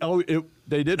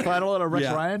 They did finalize Rex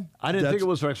Ryan? I didn't think it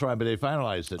was Rex Ryan, but they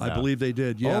finalized it now. I believe they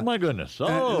did, yeah. Oh, my goodness.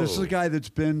 This is a guy that's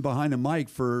been behind a mic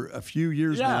for a few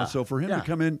years now, so for him to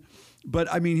come in, but,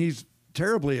 I mean, he's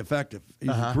terribly effective. He's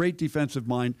a great defensive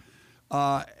mind.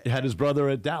 He had his brother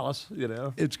at Dallas,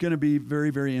 It's going to be very,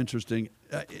 very interesting.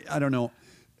 I don't know.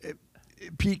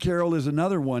 Pete Carroll is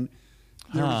another one.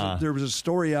 There was a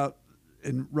story out,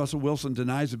 and Russell Wilson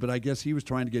denies it, but I guess he was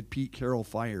trying to get Pete Carroll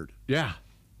fired. Yeah.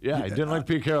 Yeah, I didn't like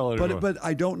Pete Carroll anymore. But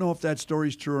I don't know if that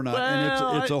story's true or not. Well,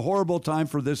 and it's a horrible time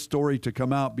for this story to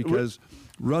come out because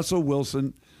Russell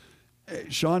Wilson,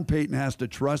 Sean Payton has to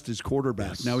trust his quarterback.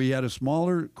 Yes. Now, he had a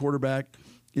smaller quarterback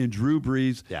in Drew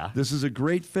Brees. Yeah. This is a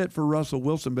great fit for Russell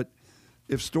Wilson, but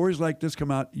if stories like this come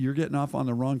out, you're getting off on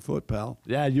the wrong foot, pal.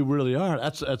 Yeah, you really are.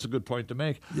 That's a good point to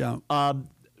make. Yeah.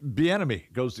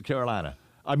 Bieniemy goes to Carolina.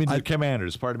 I mean, the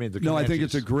Commanders. Pardon me, the Comanches. No, I think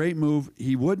it's a great move.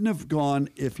 He wouldn't have gone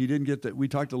if he didn't get the. We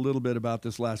talked a little bit about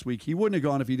this last week. He wouldn't have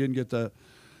gone if he didn't get the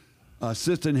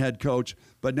assistant head coach.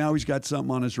 But now he's got something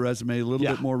on his resume, a little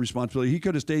bit more responsibility. He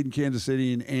could have stayed in Kansas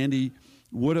City, and Andy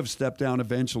would have stepped down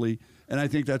eventually. And I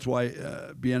think that's why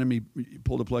Bieniemy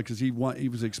pulled a plug because he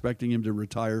was expecting him to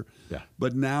retire. Yeah.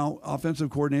 But now, offensive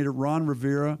coordinator Ron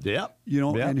Rivera. Yep.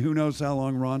 And who knows how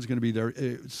long Ron's going to be there.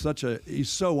 He's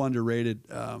so underrated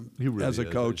as a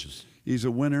coach. He's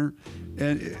a winner.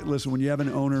 And listen, when you have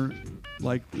an owner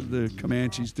like the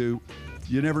Comanches do,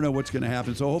 you never know what's going to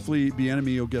happen. So hopefully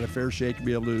Bieniemy will get a fair shake and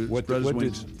be able to spread his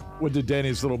wings. What did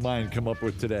Danny's little mind come up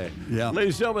with today? Yeah.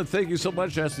 Ladies and gentlemen, thank you so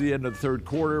much. That's the end of the third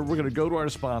quarter. We're going to go to our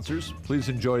sponsors. Please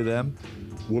enjoy them.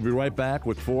 We'll be right back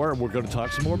with 4, and we're going to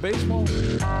talk some more baseball.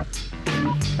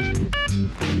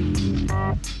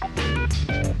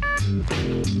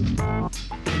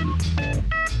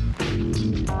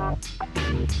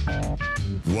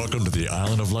 Welcome to the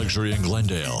Island of Luxury in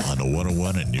Glendale on the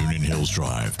 101 and Union Hills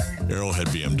Drive. Arrowhead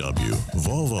BMW,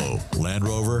 Volvo, Land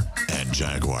Rover, and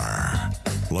Jaguar.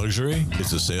 Luxury?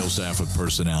 It's a sales staff with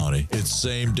personality. It's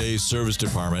same-day service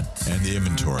department and the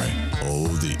inventory. Oh,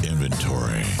 the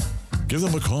inventory. Give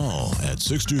them a call at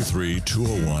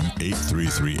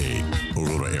 623-201-8338 or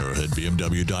go to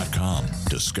arrowheadbmw.com.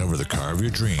 Discover the car of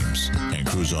your dreams and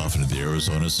cruise off into the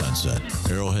Arizona sunset.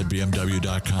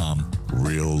 arrowheadbmw.com.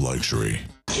 Real luxury.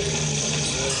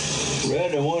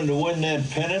 Red, I wanted to win that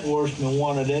pennant worse than I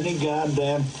wanted any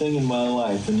goddamn thing in my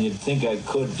life, and you'd think I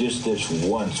could just this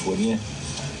once, wouldn't you?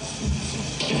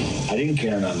 I didn't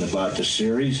care nothing about the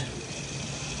series.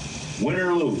 Win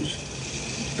or lose,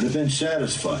 I'd have been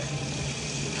satisfied.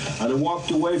 I'd have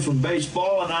walked away from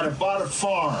baseball and I'd have bought a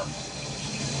farm.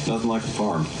 Nothing like a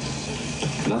farm.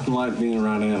 Nothing like being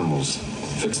around animals.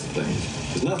 Fixing things.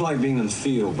 There's nothing like being in the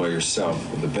field by yourself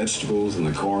with the vegetables and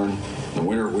the corn, the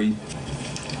winter wheat,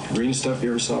 green stuff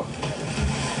you ever saw.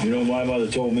 You know, my mother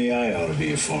told me I ought to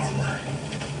be a farmer.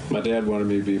 My dad wanted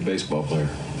me to be a baseball player.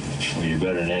 Well, you're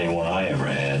better than anyone I ever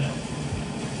had.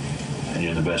 And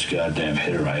you're the best goddamn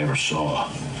hitter I ever saw.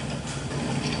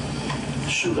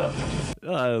 Suit up.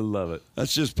 I love it.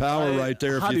 That's just power right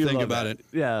there if you think about it.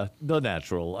 Yeah, the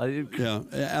natural. Yeah,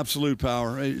 absolute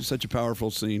power. It's such a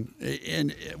powerful scene.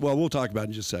 And, well, we'll talk about it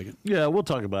in just a second. Yeah, we'll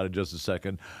talk about it in just a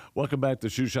second. Welcome back to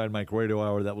Shoeshine Mike Radio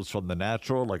Hour. That was from The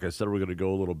Natural. Like I said, we're going to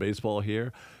go a little baseball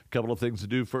here. A couple of things to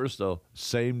do first, though.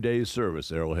 Same-day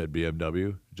service, Arrowhead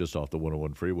BMW, just off the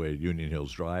 101 freeway, Union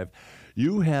Hills Drive.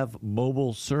 You have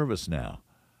mobile service now.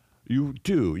 You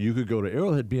do. You could go to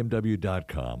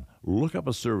arrowheadbmw.com, look up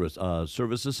a service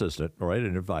assistant, all right,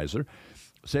 an advisor,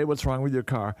 say what's wrong with your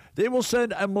car. They will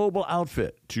send a mobile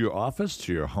outfit to your office,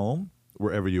 to your home,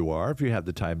 wherever you are, if you have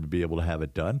the time to be able to have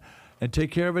it done, and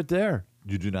take care of it there.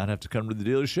 You do not have to come to the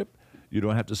dealership. You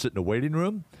don't have to sit in a waiting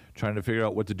room trying to figure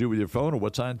out what to do with your phone or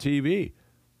what's on TV.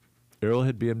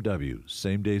 Arrowhead BMW,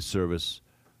 same-day service,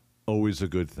 always a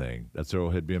good thing. That's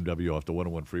Arrowhead BMW off the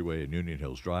 101 freeway in Union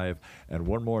Hills Drive. And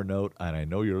one more note, and I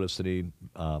know you're listening,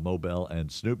 Mobel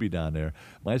and Snoopy down there.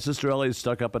 My sister Ellie is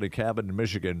stuck up in a cabin in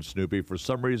Michigan, Snoopy. For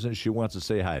some reason, she wants to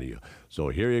say hi to you. So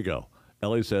here you go.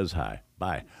 Ellie says hi.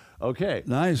 Bye. Okay.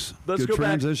 Nice. Let's Good go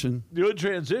transition. back. Good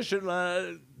transition.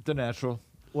 The Natural.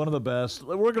 One of the best.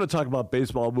 We're going to talk about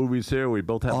baseball movies here. We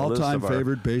both have a list all-time of our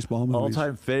favorite baseball movies.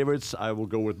 all-time favorites. I will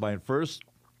go with mine first.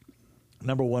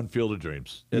 Number 1, Field of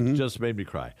Dreams. It just made me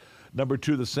cry. Number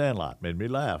 2, The Sandlot. Made me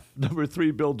laugh. Number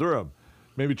 3, Bill Durham.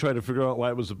 Made me try to figure out why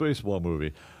it was a baseball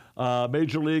movie.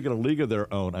 Major League and A League of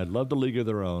Their Own. I love The League of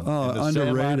Their Own. Oh, and the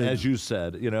underrated. Sandlot, as you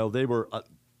said, they were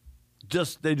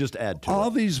they just add to it. All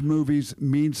these movies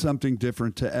mean something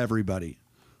different to everybody.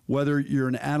 Whether you're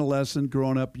an adolescent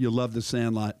growing up, you love The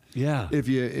Sandlot. Yeah. If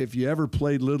you ever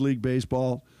played Little League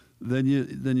baseball, then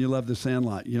you love The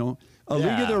Sandlot. A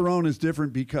League of Their Own is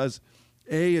different because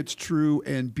A, it's true,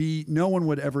 and B, no one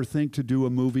would ever think to do a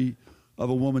movie of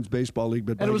a women's baseball league.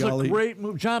 But and it was golly, a great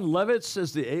movie. John Lovitz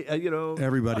is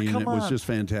everybody in it was just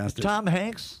fantastic. Tom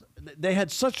Hanks. They had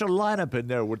such a lineup in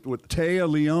there with Taya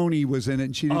Leone was in it,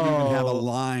 and she didn't even have a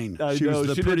line. She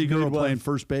was the pretty girl playing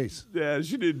first base. Yeah,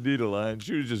 she didn't need a line.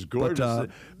 She was just gorgeous.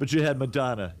 But you had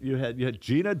Madonna. You had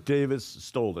Gina Davis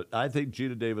stole it. I think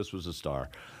Gina Davis was a star.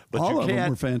 But all of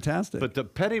them were fantastic. But the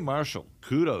Penny Marshall,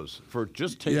 kudos for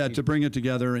just taking... to bring it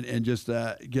together and just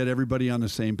get everybody on the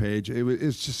same page.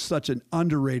 It's just such an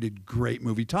underrated, great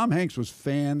movie. Tom Hanks was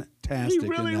fantastic. He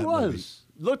really in that was. Movie.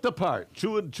 Looked the part,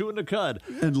 chewing the cud.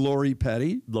 And Lori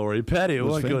Petty.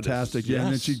 Was fantastic. Yeah,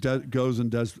 and then she goes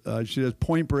and does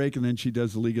Point Break, and then she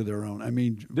does The League of Their Own. I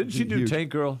mean, didn't she do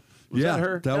Tank Girl? Was that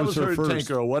her? That was her first. Tank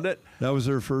Girl, wasn't it? That was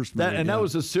her first movie. That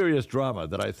was a serious drama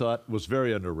that I thought was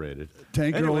very underrated.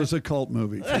 Tank Girl is a cult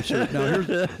movie for sure.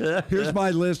 Now here's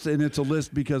my list, and it's a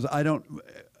list because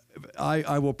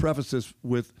I will preface this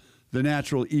with The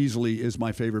Natural easily is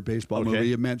my favorite baseball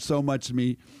movie. It meant so much to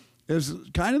me. It's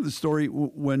kind of the story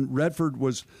when Redford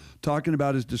was talking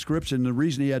about his description. The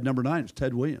reason he had number 9 is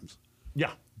Ted Williams.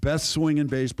 Yeah. Best swing in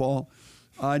baseball.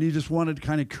 And he just wanted to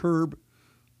kind of curb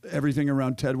everything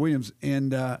around Ted Williams.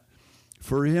 And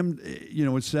for him,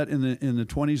 it's set in the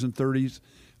 20s and 30s.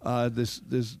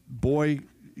 This boy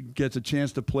gets a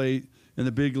chance to play in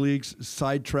the big leagues,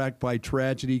 sidetracked by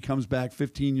tragedy, comes back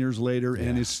 15 years later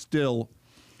and is still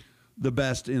the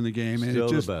best in the game. Still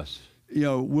the best.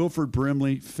 Wilford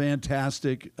Brimley,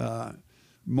 fantastic.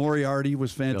 Moriarty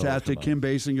was fantastic. Kim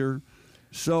Basinger.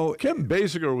 So Kim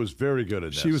Basinger was very good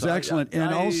at that. She was excellent.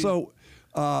 And also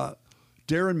Darren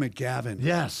McGavin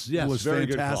was very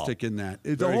fantastic in that.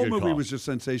 The whole movie was just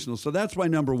sensational. So that's my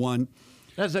number 1.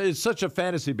 It's such a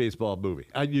fantasy baseball movie.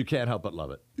 You can't help but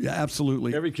love it. Yeah,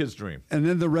 absolutely. Every kid's dream. And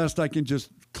then the rest I can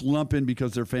just clump in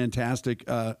because they're fantastic.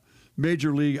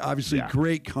 Major League, obviously,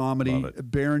 great comedy.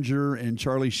 Behringer and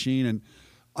Charlie Sheen. And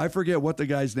I forget what the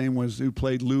guy's name was who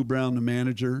played Lou Brown, the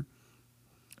manager.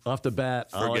 Off the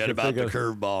bat. Forget about the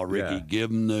curveball, Ricky. Yeah. Give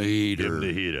him the heater. Give him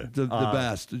the heater. The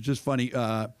best. Just funny.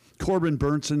 Corbin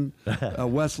Burnson,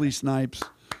 Wesley Snipes,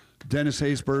 Dennis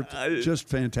Haysbert. Just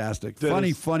fantastic.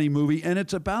 Funny movie. And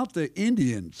it's about the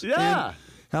Indians. Yeah. And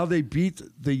how they beat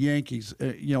the Yankees.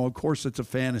 Of course, it's a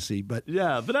fantasy, but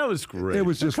but that was great. It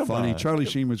was just funny. Charlie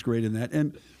Sheen was great in that,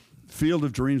 and Field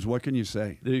of Dreams. What can you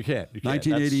say? You can't.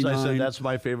 1989. I said that's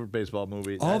my favorite baseball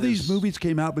movie. All these movies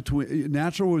came out between.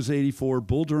 Natural was 84,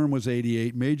 Bull Durham was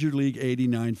 88, Major League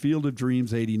 89, Field of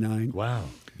Dreams 89. Wow.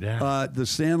 Yeah. The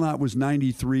Sandlot was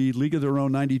 93, League of Their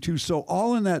Own 92. So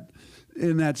all in that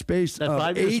space that of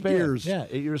 5-year 8 span. years. Yeah,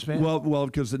 8 year span. Well,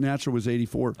 because The Natural was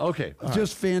 84. Okay.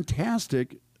 Just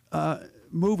fantastic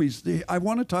movies. I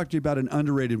want to talk to you about an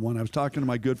underrated one. I was talking to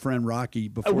my good friend Rocky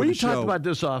before the show. We talked about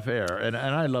this off air, and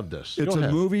I love this. It's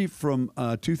a movie from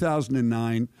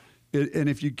 2009, and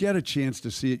if you get a chance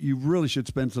to see it, you really should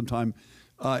spend some time.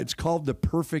 It's called The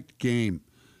Perfect Game.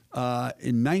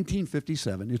 In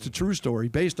 1957, it's a true story,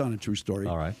 based on a true story.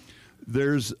 All right.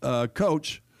 There's a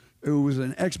coach who was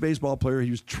an ex-baseball player.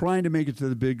 He was trying to make it to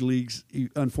the big leagues.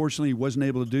 Unfortunately, he wasn't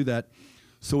able to do that.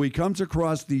 So he comes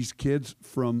across these kids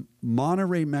from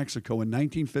Monterrey, Mexico in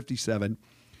 1957,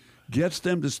 gets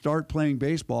them to start playing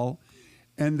baseball,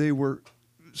 and they were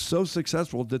so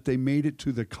successful that they made it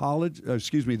to the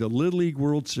the Little League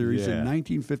World Series in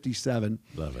 1957.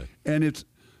 Love it. And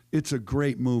it's a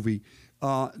great movie.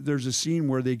 There's a scene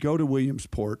where they go to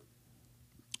Williamsport,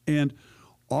 and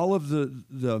all of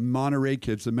the Monterey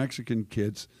kids, the Mexican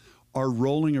kids, are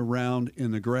rolling around in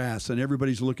the grass, and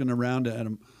everybody's looking around at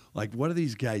them like, what are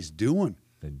these guys doing?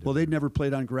 Well, they'd never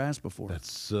played on grass before.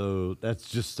 That's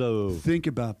just so. Think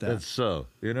about that. That's so.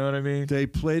 You know what I mean? They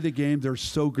play the game. They're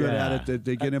so good at it that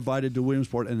they get invited to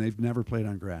Williamsport, and they've never played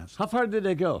on grass. How far did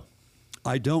they go?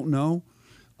 I don't know.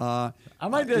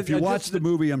 If you watch the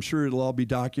movie, I'm sure it'll all be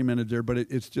documented there. But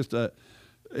it's just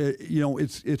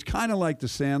it's kind of like The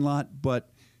Sandlot, but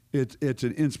it's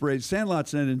an inspiration.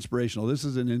 Sandlot's not inspirational. This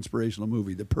is an inspirational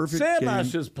movie. The perfect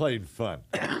Sandlot's game. just plain fun.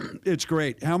 It's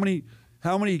great. How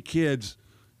many kids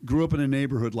grew up in a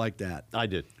neighborhood like that? I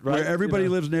did. Right? Where everybody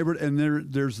lives in a neighborhood,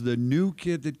 and there's the new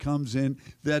kid that comes in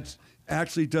that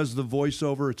actually does the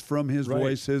voiceover. It's from his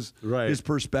voice, his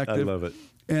perspective. I love it.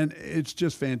 And it's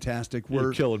just fantastic.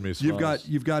 You're killing me, Smalls.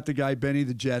 You've got the guy Benny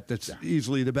the Jet that's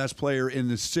easily the best player in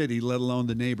the city, let alone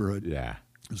the neighborhood. Yeah.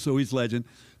 So he's legend.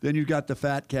 Then you've got the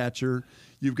fat catcher.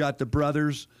 You've got the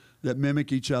brothers that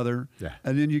mimic each other. Yeah.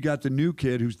 And then you got the new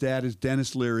kid whose dad is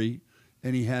Dennis Leary,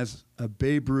 and he has a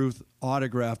Babe Ruth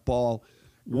autograph ball.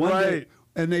 Day,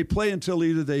 and they play until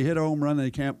either they hit a home run,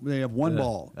 they have one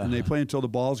ball, and they play until the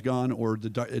ball's gone or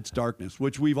it's darkness,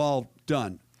 which we've all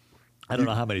done. I don't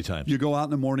know how many times. You go out in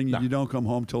the morning and you don't come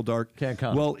home till dark. Can't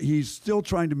count. Well, he's still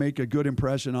trying to make a good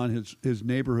impression on his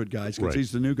neighborhood guys because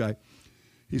he's the new guy.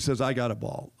 He says, I got a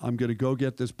ball. I'm going to go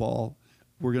get this ball.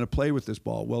 We're going to play with this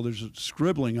ball. Well, there's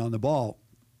scribbling on the ball,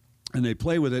 and they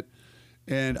play with it.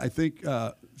 And I think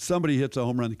somebody hits a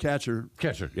home run. The catcher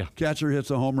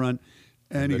hits a home run.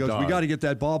 And he goes, we got to get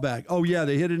that ball back. Oh, yeah,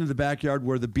 they hit it in the backyard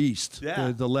where the Beast,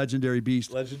 the legendary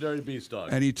Beast. Legendary Beast dog.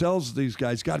 And he tells these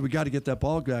guys, God, we got to get that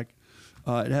ball back.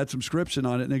 It had some scription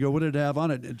on it. And they go, what did it have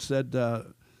on it? It said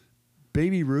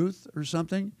Baby Ruth or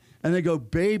something. And they go,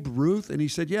 Babe Ruth? And he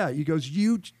said, yeah. He goes,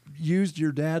 you used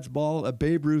your dad's ball, a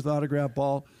Babe Ruth autograph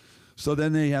ball. So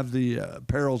then they have the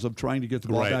perils of trying to get the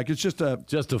ball back. It's just a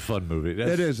fun movie.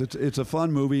 It is. It's a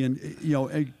fun movie.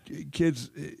 And,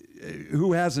 kids,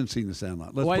 who hasn't seen The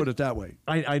Sandlot? Let's put it that way.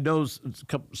 I know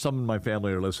some of my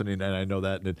family are listening, and I know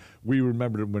that. And we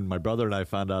remembered when my brother and I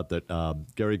found out that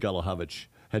Gary Gulahovich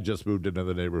had just moved into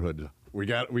the neighborhood. We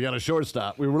got a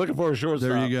shortstop. We were looking for a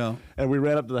shortstop. There you go. And we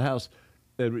ran up to the house.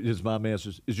 And his mom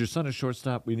answers, is your son a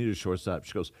shortstop? We need a shortstop.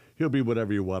 She goes, he'll be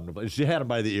whatever you want him to play. She had him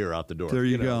by the ear out the door. There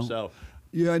you know, go. So,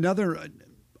 yeah, another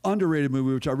underrated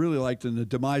movie, which I really liked, and the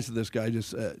demise of this guy,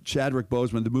 just Chadwick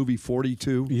Boseman, the movie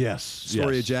 42. Yes.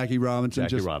 Story of Jackie Robinson.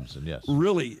 Robinson, yes.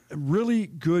 Really, really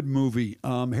good movie.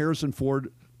 Harrison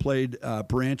Ford played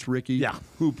Branch Rickey,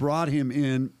 who brought him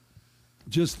in.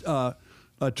 Just a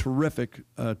terrific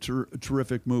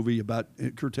movie about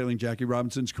curtailing Jackie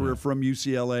Robinson's career from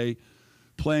UCLA,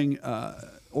 playing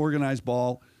organized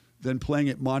ball, then playing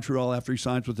at Montreal after he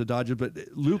signs with the Dodgers. But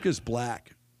Lucas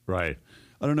Black. Right.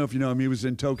 I don't know if you know him. He was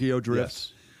in Tokyo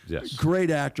Drift. Yes.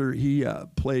 Great actor. He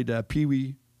played Pee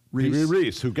Wee Reese. Pee Wee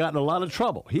Reese, who got in a lot of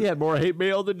trouble. He had more hate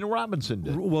mail than Robinson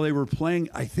did. Well,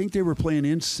 I think they were playing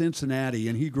in Cincinnati,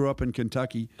 and he grew up in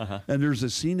Kentucky. And there's a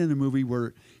scene in the movie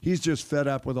where he's just fed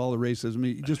up with all the racism.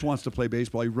 He just wants to play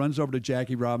baseball. He runs over to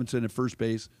Jackie Robinson at first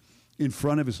base in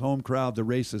front of his home crowd, the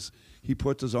racists. He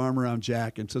puts his arm around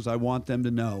Jack and says, I want them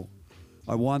to know.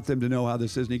 I want them to know how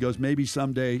this is. And he goes, maybe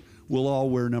someday we'll all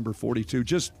wear number 42.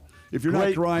 Just if you're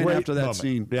not crying after that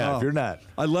scene. Yeah, if you're not.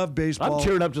 I love baseball. I'm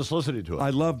tearing up just listening to it.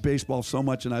 I love baseball so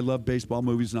much, and I love baseball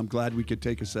movies, and I'm glad we could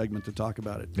take a segment to talk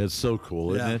about it. It's so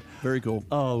cool, isn't it? Very cool.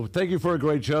 Oh, thank you for a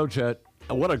great show, Chet.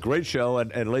 What a great show.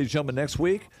 And ladies and gentlemen, next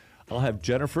week, I'll have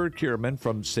Jennifer Kierman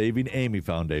from Saving Amy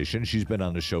Foundation. She's been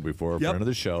on the show before, a friend of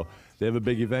the show. They have a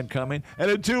big event coming. And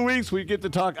in 2 weeks, we get to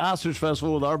talk Ostrich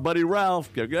Festival with our buddy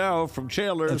Ralph from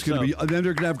Chandler. That's going to be, and then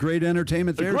they're going to have great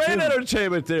entertainment there, Great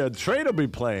entertainment there. The train will be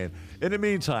playing. In the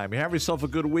meantime, you have yourself a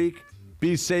good week.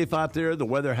 Be safe out there. The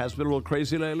weather has been a little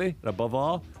crazy lately. And above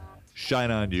all,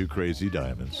 shine on, you crazy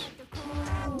diamonds. Get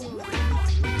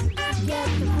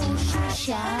the cool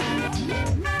shoeshine.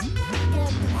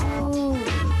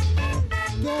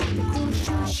 Get the cool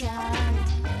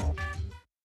shoeshine.